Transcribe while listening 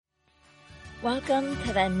Welcome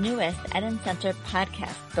to the newest Eden Center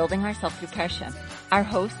podcast, Building Ourselves Through Parsha. Our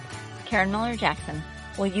host, Karen Miller-Jackson,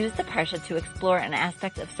 will use the Parsha to explore an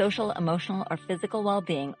aspect of social, emotional, or physical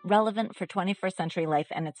well-being relevant for 21st century life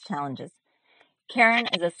and its challenges. Karen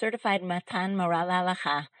is a certified Matan Moral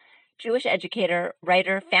Lecha, Jewish educator,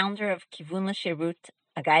 writer, founder of Kivun L'Shirut,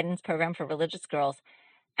 a guidance program for religious girls,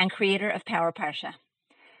 and creator of Power Parsha.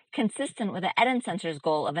 Consistent with the Eden Center's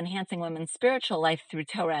goal of enhancing women's spiritual life through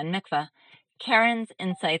Torah and mikvah, Karen's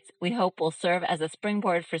insights, we hope, will serve as a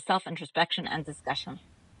springboard for self-introspection and discussion.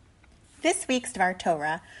 This week's Dvar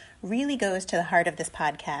Torah really goes to the heart of this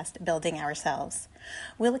podcast, Building Ourselves.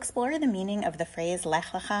 We'll explore the meaning of the phrase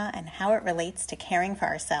Lecha and how it relates to caring for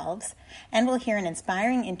ourselves, and we'll hear an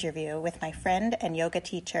inspiring interview with my friend and yoga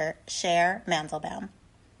teacher, Cher Mandelbaum.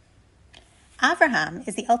 Avraham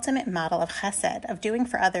is the ultimate model of chesed, of doing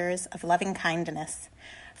for others, of loving kindness.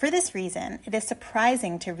 For this reason, it is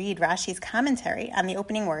surprising to read Rashi's commentary on the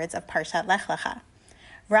opening words of Parshat Lech Lecha.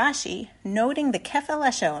 Rashi, noting the kefel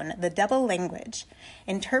lashon, the double language,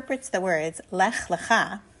 interprets the words Lech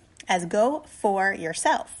Lecha as go for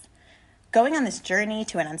yourself. Going on this journey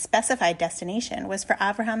to an unspecified destination was for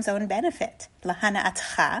Avraham's own benefit,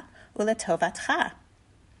 lahana'atcha uletovatcha.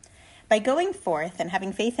 By going forth and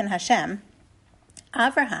having faith in Hashem,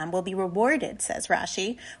 Avraham will be rewarded, says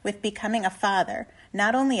Rashi, with becoming a father,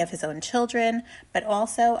 not only of his own children, but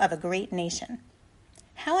also of a great nation.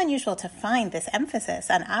 How unusual to find this emphasis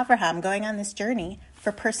on Avraham going on this journey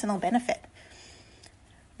for personal benefit.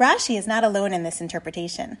 Rashi is not alone in this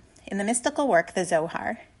interpretation. In the mystical work, the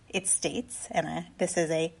Zohar, it states, and this is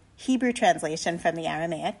a Hebrew translation from the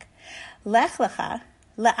Aramaic, Lech lecha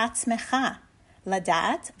la'atzmecha,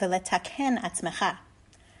 ladat v'letaken atzmecha.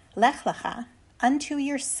 Lech lecha, unto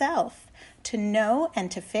yourself, to know and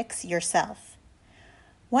to fix yourself.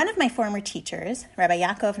 One of my former teachers, Rabbi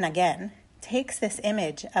Yaakov Nagen, takes this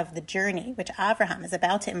image of the journey which Avraham is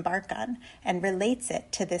about to embark on and relates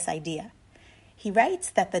it to this idea. He writes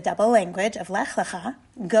that the double language of Lech Lecha,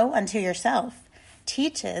 go unto yourself,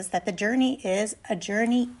 teaches that the journey is a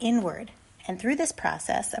journey inward, and through this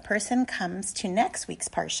process a person comes to next week's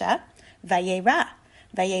Parsha, Vayera.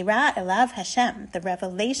 Vayera elav Hashem, the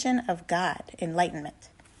revelation of God, enlightenment.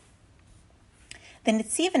 The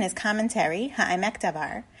Netziv in his commentary, Ha'emek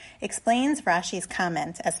Davar, explains Rashi's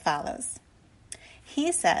comment as follows.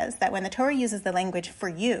 He says that when the Torah uses the language for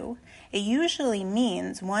you, it usually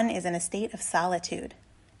means one is in a state of solitude.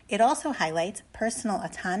 It also highlights personal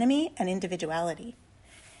autonomy and individuality.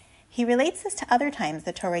 He relates this to other times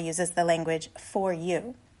the Torah uses the language for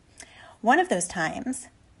you. One of those times,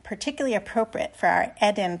 particularly appropriate for our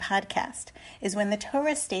Eden podcast, is when the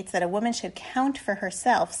Torah states that a woman should count for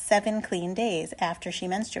herself 7 clean days after she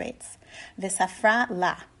menstruates. V'safra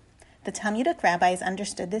la. The Talmudic rabbis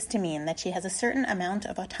understood this to mean that she has a certain amount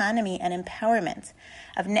of autonomy and empowerment,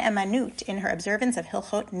 of ne'emanut in her observance of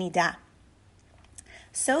Hilchot Nidah.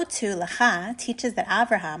 So too, Lecha teaches that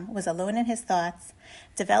Avraham was alone in his thoughts,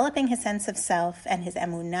 developing his sense of self and his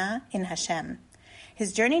emunah in Hashem.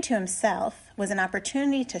 His journey to himself was an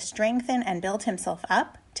opportunity to strengthen and build himself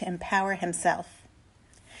up, to empower himself.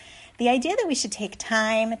 The idea that we should take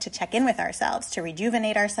time to check in with ourselves, to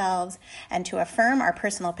rejuvenate ourselves, and to affirm our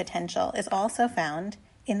personal potential is also found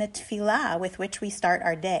in the tefillah with which we start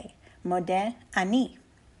our day, Modeh Ani.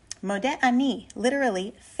 Modeh Ani,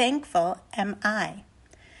 literally, thankful am I.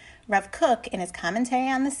 Rav Kook, in his commentary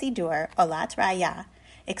on the Sidur, Olat Raya,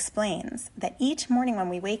 explains that each morning when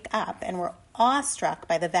we wake up and we're awestruck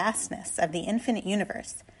by the vastness of the infinite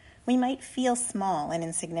universe, we might feel small and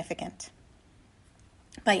insignificant.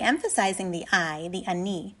 By emphasizing the I, the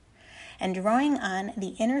Ani, and drawing on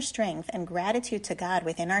the inner strength and gratitude to God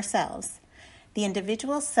within ourselves, the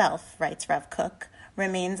individual self, writes Rav Kook,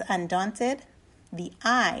 remains undaunted. The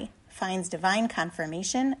I finds divine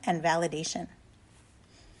confirmation and validation.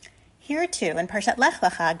 Here too, in Parshat Lech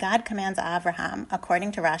Lecha, God commands Avraham,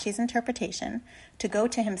 according to Rashi's interpretation, to go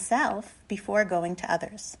to himself before going to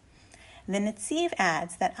others. The Netziv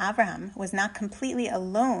adds that Avraham was not completely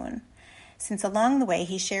alone, since along the way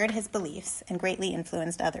he shared his beliefs and greatly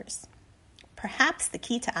influenced others. Perhaps the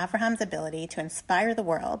key to Avraham's ability to inspire the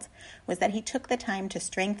world was that he took the time to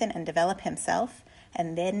strengthen and develop himself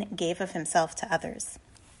and then gave of himself to others.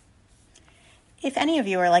 If any of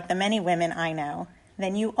you are like the many women I know,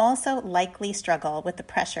 then you also likely struggle with the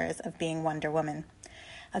pressures of being Wonder Woman.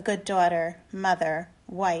 A good daughter, mother,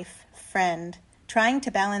 wife, friend, trying to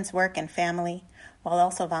balance work and family while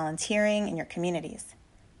also volunteering in your communities.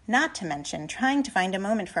 Not to mention trying to find a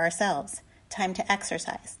moment for ourselves, time to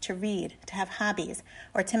exercise, to read, to have hobbies,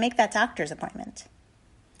 or to make that doctor's appointment.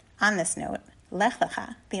 On this note,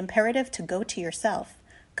 Lecha, the imperative to go to yourself,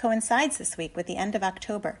 coincides this week with the end of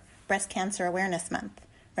October, Breast Cancer Awareness Month,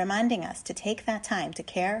 reminding us to take that time to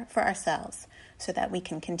care for ourselves so that we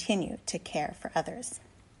can continue to care for others.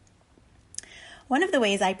 One of the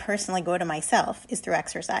ways I personally go to myself is through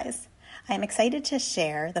exercise. I am excited to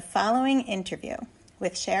share the following interview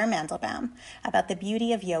with Cher Mandelbaum about the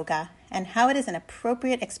beauty of yoga and how it is an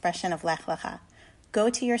appropriate expression of Lech Lecha. Go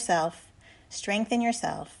to yourself, strengthen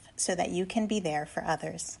yourself so that you can be there for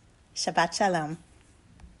others. Shabbat Shalom.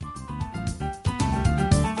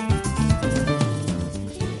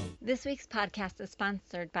 This week's podcast is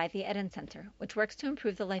sponsored by the Eden Center, which works to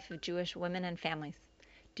improve the life of Jewish women and families.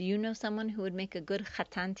 Do you know someone who would make a good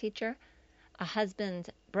Chatan teacher? A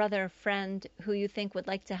husband, brother, friend who you think would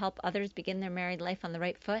like to help others begin their married life on the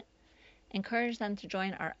right foot? Encourage them to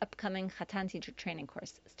join our upcoming Chatan teacher training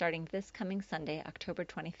course starting this coming Sunday, October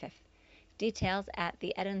 25th. Details at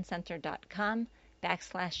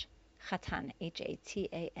theedencenter.com/Chatan,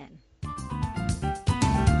 H-A-T-A-N.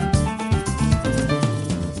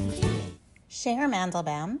 Cher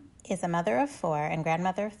Mandelbaum is a mother of 4 and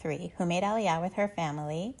grandmother of 3 who made Aliyah with her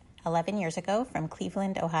family 11 years ago from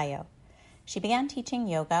Cleveland, Ohio. She began teaching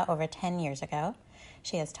yoga over 10 years ago.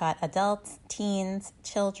 She has taught adults, teens,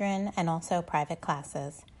 children, and also private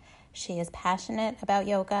classes. She is passionate about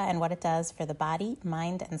yoga and what it does for the body,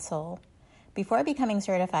 mind, and soul. Before becoming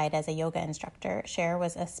certified as a yoga instructor, Cher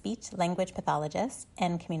was a speech-language pathologist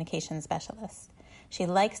and communication specialist. She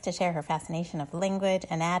likes to share her fascination of language,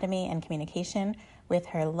 anatomy, and communication with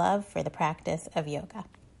her love for the practice of yoga.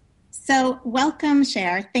 So welcome,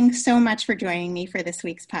 Cher. Thanks so much for joining me for this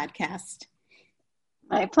week's podcast.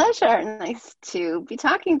 My pleasure. Nice to be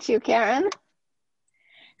talking to you, Karen.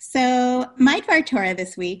 So my Dvar Torah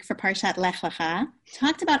this week for Parshat Lech Lecha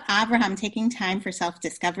talked about Abraham taking time for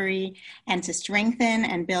self-discovery and to strengthen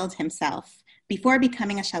and build himself before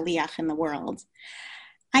becoming a shaliach in the world.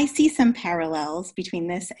 I see some parallels between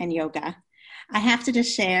this and yoga. I have to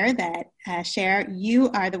just share that, Cher, you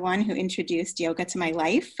are the one who introduced yoga to my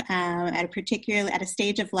life, particularly at a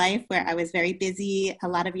stage of life where I was very busy, a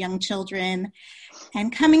lot of young children,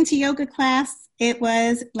 and coming to yoga class, it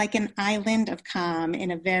was like an island of calm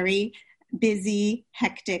in a very busy,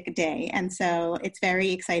 hectic day. And so it's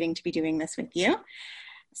very exciting to be doing this with you.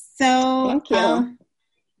 So thank you.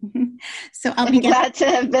 I'll be glad to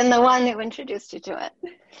have been the one who introduced you to it.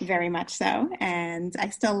 Very much so. And I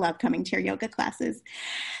still love coming to your yoga classes.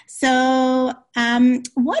 So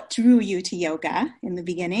what drew you to yoga in the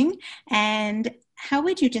beginning? And how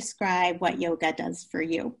would you describe what yoga does for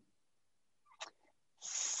you?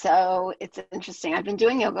 So it's interesting. I've been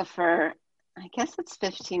doing yoga for, I guess it's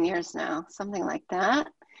 15 years now, something like that.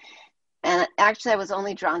 And actually I was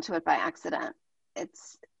only drawn to it by accident.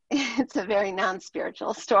 It's a very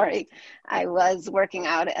non-spiritual story. I was working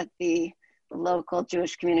out at the local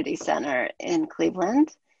Jewish community center in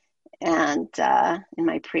Cleveland and in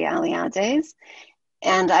my pre-Aliyah days.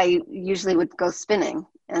 And I usually would go spinning,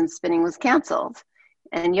 and spinning was canceled.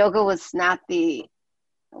 And yoga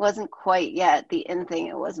wasn't quite yet the in thing.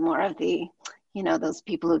 It was more of the, those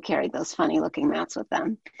people who carried those funny looking mats with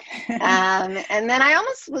them. And then I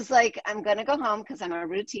almost was like, I'm going to go home because I'm a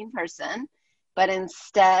routine person. But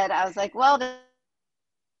instead, I was like, well,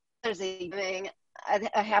 there's a thing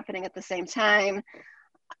happening at the same time.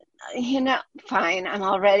 Fine. I'm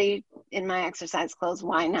already in my exercise clothes.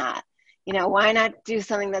 Why not? Why not do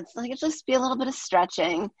something that's like, just be a little bit of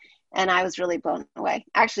stretching? And I was really blown away.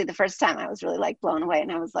 Actually, the first time I was really blown away. And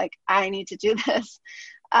I was like, I need to do this.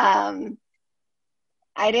 I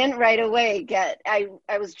didn't right away I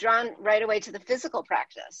was drawn right away to the physical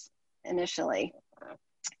practice initially.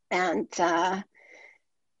 And, but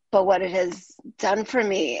what it has done for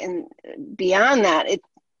me and beyond that, it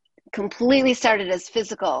completely started as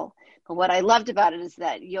physical. But what I loved about it is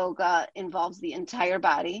that yoga involves the entire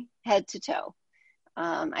body, head to toe.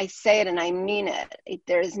 I say it and I mean it.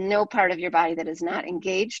 There is no part of your body that is not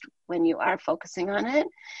engaged when you are focusing on it.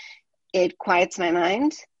 It quiets my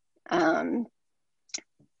mind.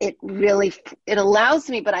 It allows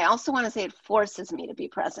me, but I also want to say it forces me to be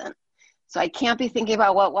present. So I can't be thinking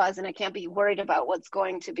about what was, and I can't be worried about what's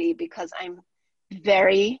going to be, because I'm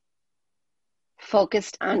very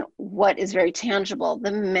focused on what is very tangible,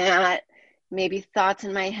 the mat, maybe thoughts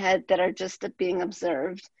in my head that are just being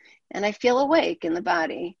observed. And I feel awake in the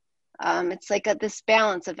body. It's like this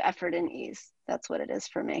balance of effort and ease. That's what it is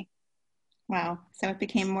for me. Wow. So it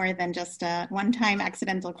became more than just a one-time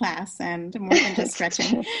accidental class and more than just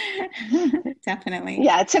stretching. Definitely.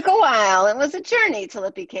 Yeah, it took a while. It was a journey till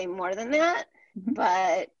it became more than that,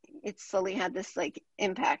 but it slowly had this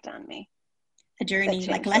impact on me. a journey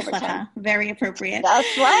like changed Lech over time. Lecha, very appropriate.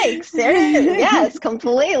 Just like, seriously, yes,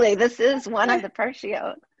 completely. This is one of the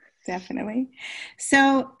Parshiot. Definitely.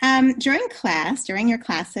 So during your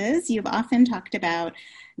classes, you've often talked about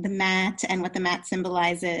the mat and what the mat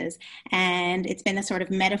symbolizes. And it's been a sort of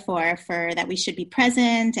metaphor for that we should be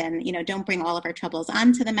present and, don't bring all of our troubles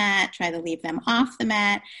onto the mat, try to leave them off the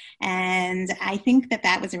mat. And I think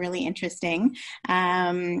that was really interesting.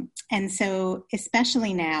 And so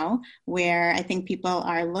especially now where I think people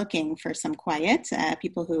are looking for some quiet,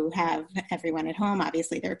 people who have everyone at home,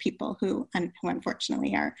 obviously there are people who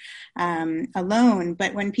unfortunately are alone,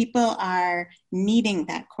 but when people are needing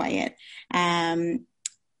that quiet,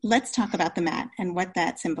 let's talk about the mat and what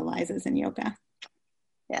that symbolizes in yoga.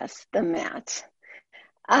 Yes, the mat.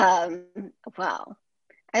 Well,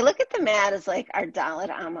 I look at the mat as like our Dalet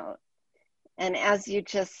Amot. And as you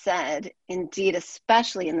just said, indeed,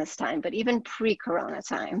 especially in this time, but even pre-corona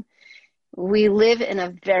time, we live in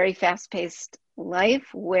a very fast-paced life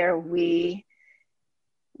where we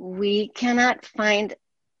cannot find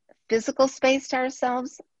physical space to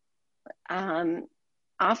ourselves often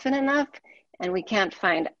enough, and we can't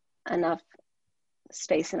find enough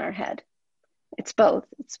space in our head. It's both.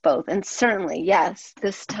 And certainly, yes,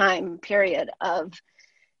 this time period of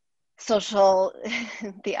social,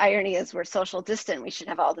 the irony is we're social distant. We should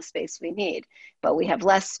have all the space we need, but we have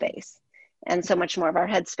less space. And so much more of our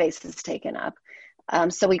head space is taken up.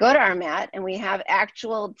 So we go to our mat and we have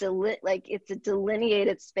actual, it's a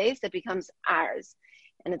delineated space that becomes ours.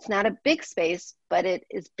 And it's not a big space, but it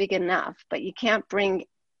is big enough. But you can't bring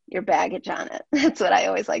your baggage on it. That's what I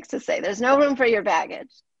always like to say. There's no room for your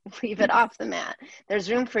baggage. Leave it off the mat.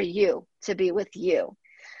 There's room for you to be with you.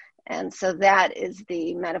 And so that is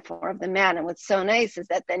the metaphor of the mat. And what's so nice is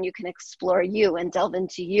that then you can explore you and delve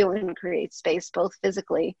into you and create space both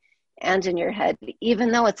physically and in your head,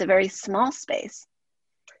 even though it's a very small space.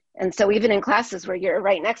 And so even in classes where you're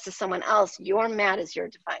right next to someone else, your mat is your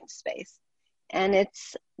defined space. And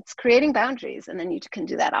it's creating boundaries. And then you can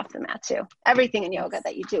do that off the mat too. Everything in yoga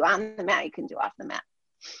that you do on the mat, you can do off the mat.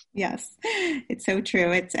 Yes, it's so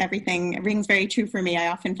true. It's everything. It rings very true for me. I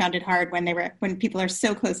often found it hard when people are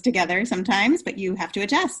so close together sometimes, but you have to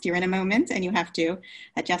adjust. You're in a moment and you have to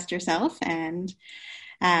adjust yourself. And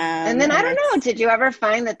then I don't know, did you ever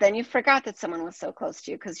find that then you forgot that someone was so close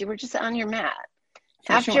to you because you were just on your mat?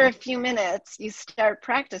 After a few minutes, you start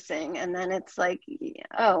practicing and then it's like,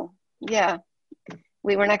 oh, yeah,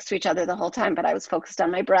 we were next to each other the whole time, but I was focused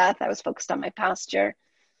on my breath. I was focused on my posture.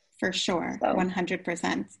 For sure,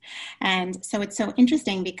 100%. And so it's so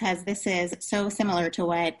interesting because this is so similar to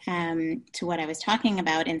what I was talking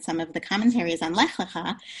about in some of the commentaries on Lech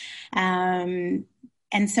Lecha.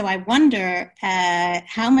 And so I wonder,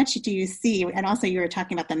 how much do you see, and also you were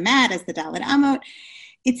talking about the mat as the Dalet Amot.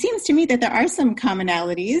 It seems to me that there are some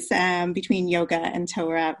commonalities between yoga and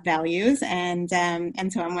Torah values, and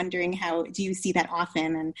so I'm wondering, how do you see that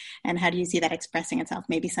often, and how do you see that expressing itself?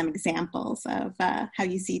 Maybe some examples of how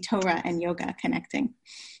you see Torah and yoga connecting.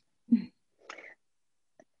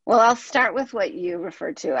 Well, I'll start with what you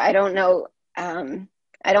referred to. I don't know. I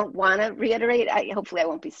don't want to reiterate. Hopefully I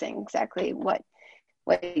won't be saying exactly what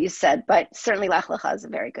you said, but certainly Lech Lecha is a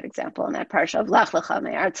very good example in that parsha of Lech Lecha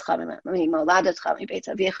me'artzecha mi'moladecha mi'beit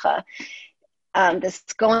avicha. This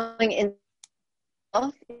going in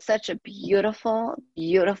is such a beautiful,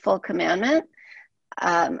 beautiful commandment.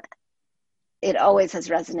 It always has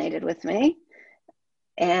resonated with me.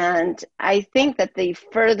 And I think that the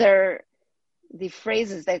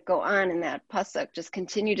phrases that go on in that pasuk just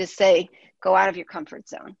continue to say, go out of your comfort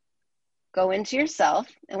zone. Go into yourself,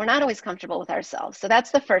 and we're not always comfortable with ourselves. So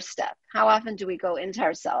that's the first step. How often do we go into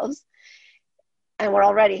ourselves? And we're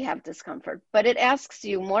already have discomfort. But it asks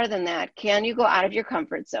you more than that. Can you go out of your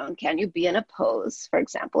comfort zone? Can you be in a pose, for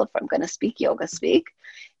example, if I'm going to speak yoga speak,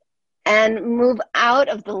 and move out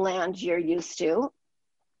of the land you're used to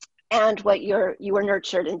and what you were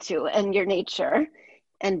nurtured into and your nature,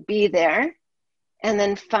 and be there, and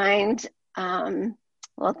then find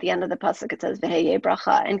at the end of the pasuk, it says, V'heyeh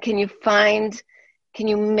bracha. And can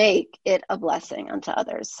you make it a blessing unto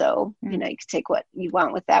others? So, you can take what you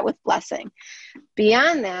want with that, with blessing.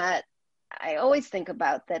 Beyond that, I always think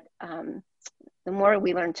about that the more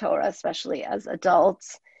we learn Torah, especially as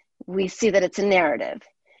adults, we see that it's a narrative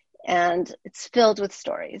and it's filled with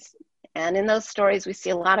stories. And in those stories, we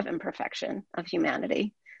see a lot of imperfection of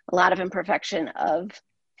humanity, a lot of imperfection of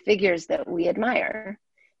figures that we admire.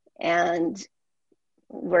 And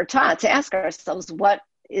we're taught to ask ourselves, what's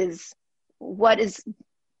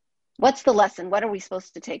the lesson? What are we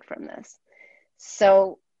supposed to take from this?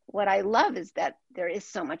 So what I love is that there is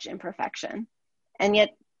so much imperfection, and yet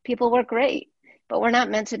people were great. but we're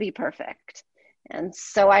not meant to be perfect. And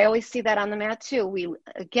so I always see that on the mat too.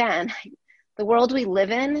 Again, the world we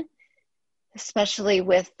live in, especially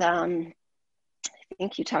with, I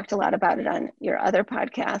think you talked a lot about it on your other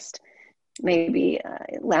podcast, maybe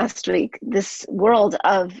last week, this world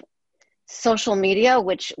of social media,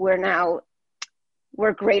 which we're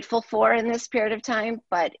grateful for in this period of time,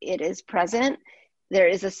 but it is present. There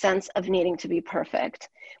is a sense of needing to be perfect.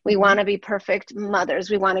 We want to be perfect mothers.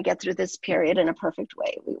 We want to get through this period in a perfect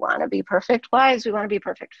way. We want to be perfect wives. We want to be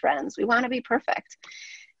perfect friends. We want to be perfect,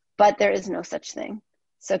 but there is no such thing.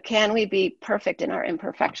 So can we be perfect in our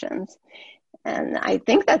imperfections? And I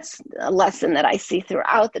think that's a lesson that I see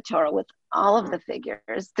throughout the Torah with all of the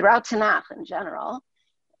figures, throughout Tanakh in general.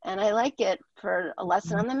 And I like it for a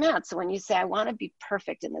lesson on the mat. So when you say, I want to be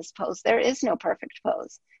perfect in this pose, there is no perfect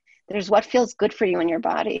pose. There's what feels good for you in your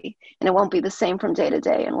body. And it won't be the same from day to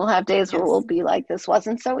day. And we'll have days where we'll be like, this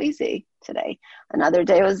wasn't so easy today. Another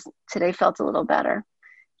day today felt a little better.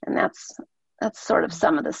 And that's sort of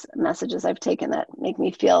some of the messages I've taken that make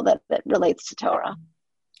me feel that relates to Torah.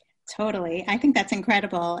 Totally. I think that's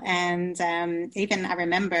incredible. And even I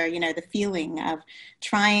remember, the feeling of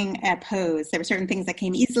trying a pose. There were certain things that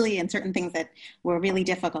came easily and certain things that were really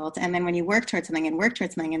difficult. And then when you work towards something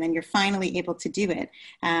and then you're finally able to do it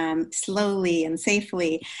slowly and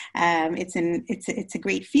safely, it's a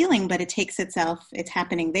great feeling, but it's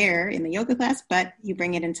happening there in the yoga class, but you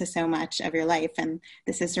bring it into so much of your life. And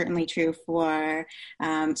this is certainly true for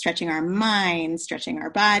stretching our minds, stretching our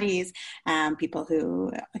bodies, people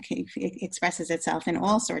who expresses itself in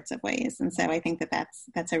all sorts of ways. And so I think that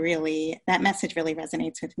message really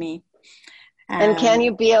resonates with me. And can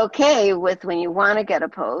you be okay with when you want to get a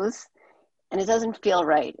pose and it doesn't feel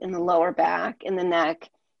right in the lower back, in the neck,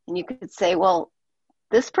 and you could say, well,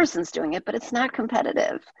 this person's doing it, but it's not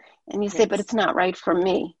competitive. And you say, but it's not right for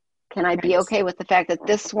me. Can I be okay with the fact that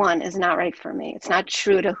this one is not right for me? It's not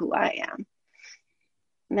true to who I am.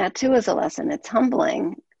 And that too is a lesson. It's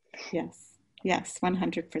humbling. Yes,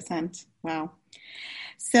 100%. Wow.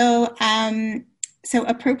 So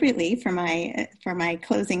appropriately for my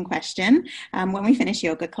closing question, when we finish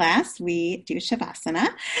yoga class, we do Shavasana,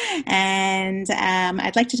 and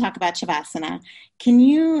I'd like to talk about Shavasana. Can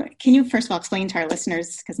you first of all explain to our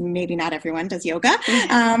listeners, because maybe not everyone does yoga,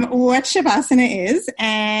 what Shavasana is,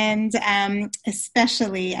 and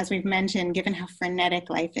especially as we've mentioned, given how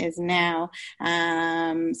frenetic life is now,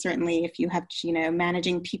 certainly if you have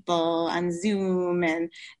managing people on Zoom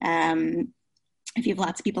and if you have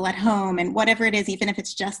lots of people at home and whatever it is, even if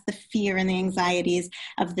it's just the fear and the anxieties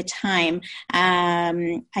of the time,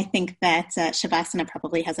 I think that Shavasana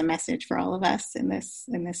probably has a message for all of us in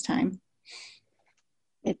this time.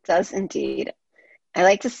 It does indeed. I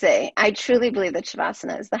like to say, I truly believe that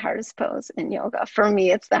Shavasana is the hardest pose in yoga. For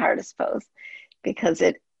me, it's the hardest pose because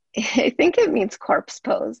I think it means corpse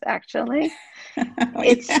pose, actually.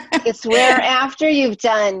 It's where after you've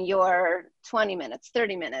done your 20 minutes,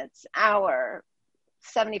 30 minutes, hour,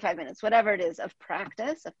 75 minutes, whatever it is, of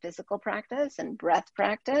practice, of physical practice and breath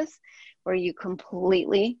practice, where you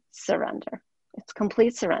completely surrender. It's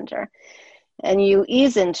complete surrender. And you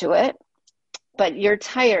ease into it, but you're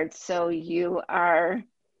tired. So you've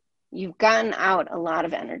gotten out a lot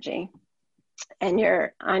of energy and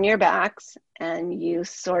you're on your backs and you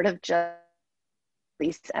sort of just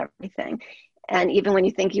release everything. And even when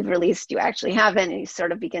you think you've released, you actually haven't, and you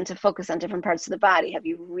sort of begin to focus on different parts of the body. Have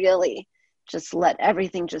you really just let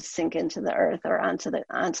everything just sink into the earth or onto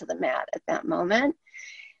the mat at that moment?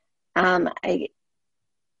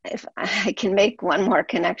 If I can make one more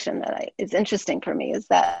connection that is interesting for me, is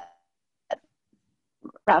that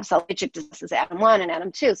Rav Soloveitchik discusses Adam 1 and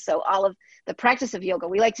Adam 2. So all of the practice of yoga,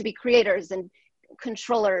 we like to be creators and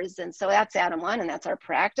controllers. And so that's Adam 1, and that's our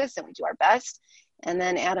practice, and we do our best. And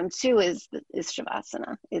then Adam 2 is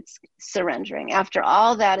Shavasana. It's surrendering. After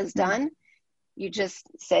all that is done, you just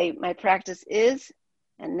say, my practice is,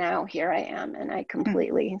 and now here I am, and I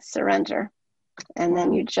completely surrender. And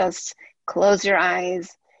then you just close your eyes,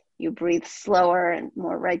 you breathe slower and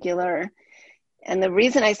more regular. And the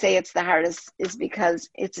reason I say it's the hardest is because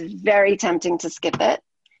it's very tempting to skip it,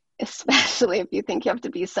 especially if you think you have to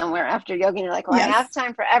be somewhere after yoga and you're like, well, I have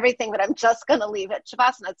time for everything, but I'm just going to leave it.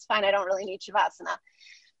 Shavasana, it's fine. I don't really need Shavasana.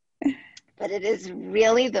 But it is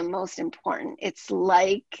really the most important. It's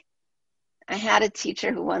like, I had a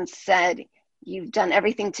teacher who once said, you've done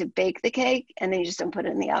everything to bake the cake and then you just don't put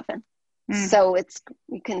it in the oven. So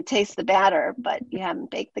you can taste the batter, but you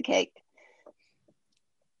haven't baked the cake.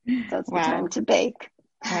 So it's the time to bake.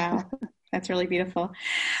 Wow. That's really beautiful.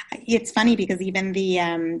 It's funny because even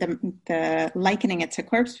the likening it to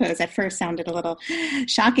corpse pose at first sounded a little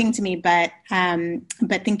shocking to me, but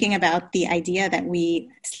thinking about the idea that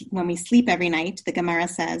when we sleep every night, the Gemara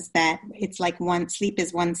says that it's like sleep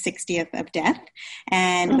is 1/60th of death,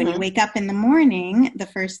 and when you wake up in the morning, the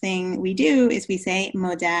first thing we do is we say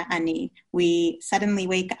Moda Ani. We suddenly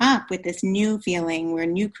wake up with this new feeling. We're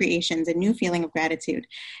new creations, a new feeling of gratitude,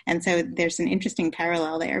 and so there's an interesting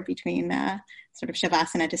parallel there between sort of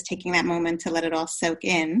Shavasana, just taking that moment to let it all soak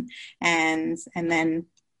in, and then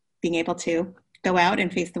being able to go out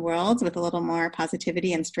and face the world with a little more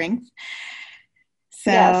positivity and strength.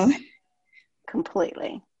 So, yes,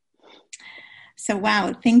 completely. So,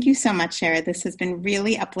 wow, thank you so much, Shara. This has been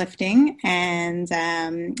really uplifting, and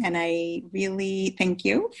I really thank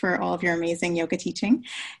you for all of your amazing yoga teaching,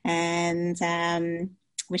 and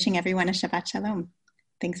wishing everyone a Shabbat Shalom.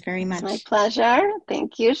 Thanks very much. It's my pleasure.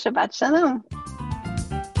 Thank you. Shabbat Shalom.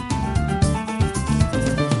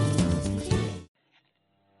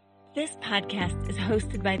 This podcast is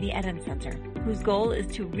hosted by the Eden Center, whose goal is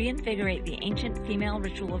to reinvigorate the ancient female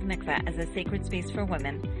ritual of mikveh as a sacred space for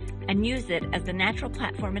women and use it as the natural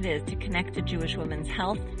platform it is to connect to Jewish women's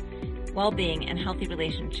health, well-being, and healthy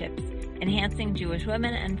relationships, enhancing Jewish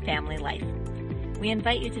women and family life. We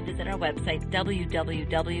invite you to visit our website,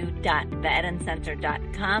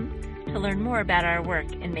 www.theedencenter.com, to learn more about our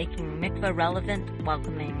work in making mikveh relevant,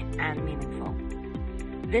 welcoming, and meaningful.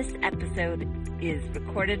 This episode is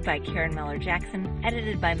recorded by Karen Miller-Jackson,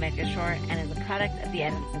 edited by Meg Shore, and is a product of the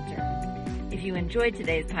Eden Center. If you enjoyed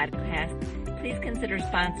today's podcast, please consider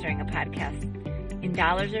sponsoring a podcast in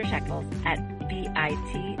dollars or shekels at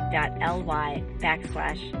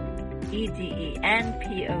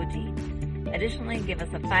bit.ly/EDENPOD. Additionally, give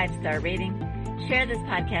us a 5-star rating, share this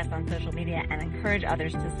podcast on social media, and encourage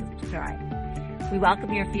others to subscribe. We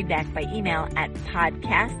welcome your feedback by email at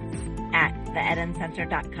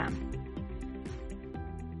podcasts@theedencenter.com.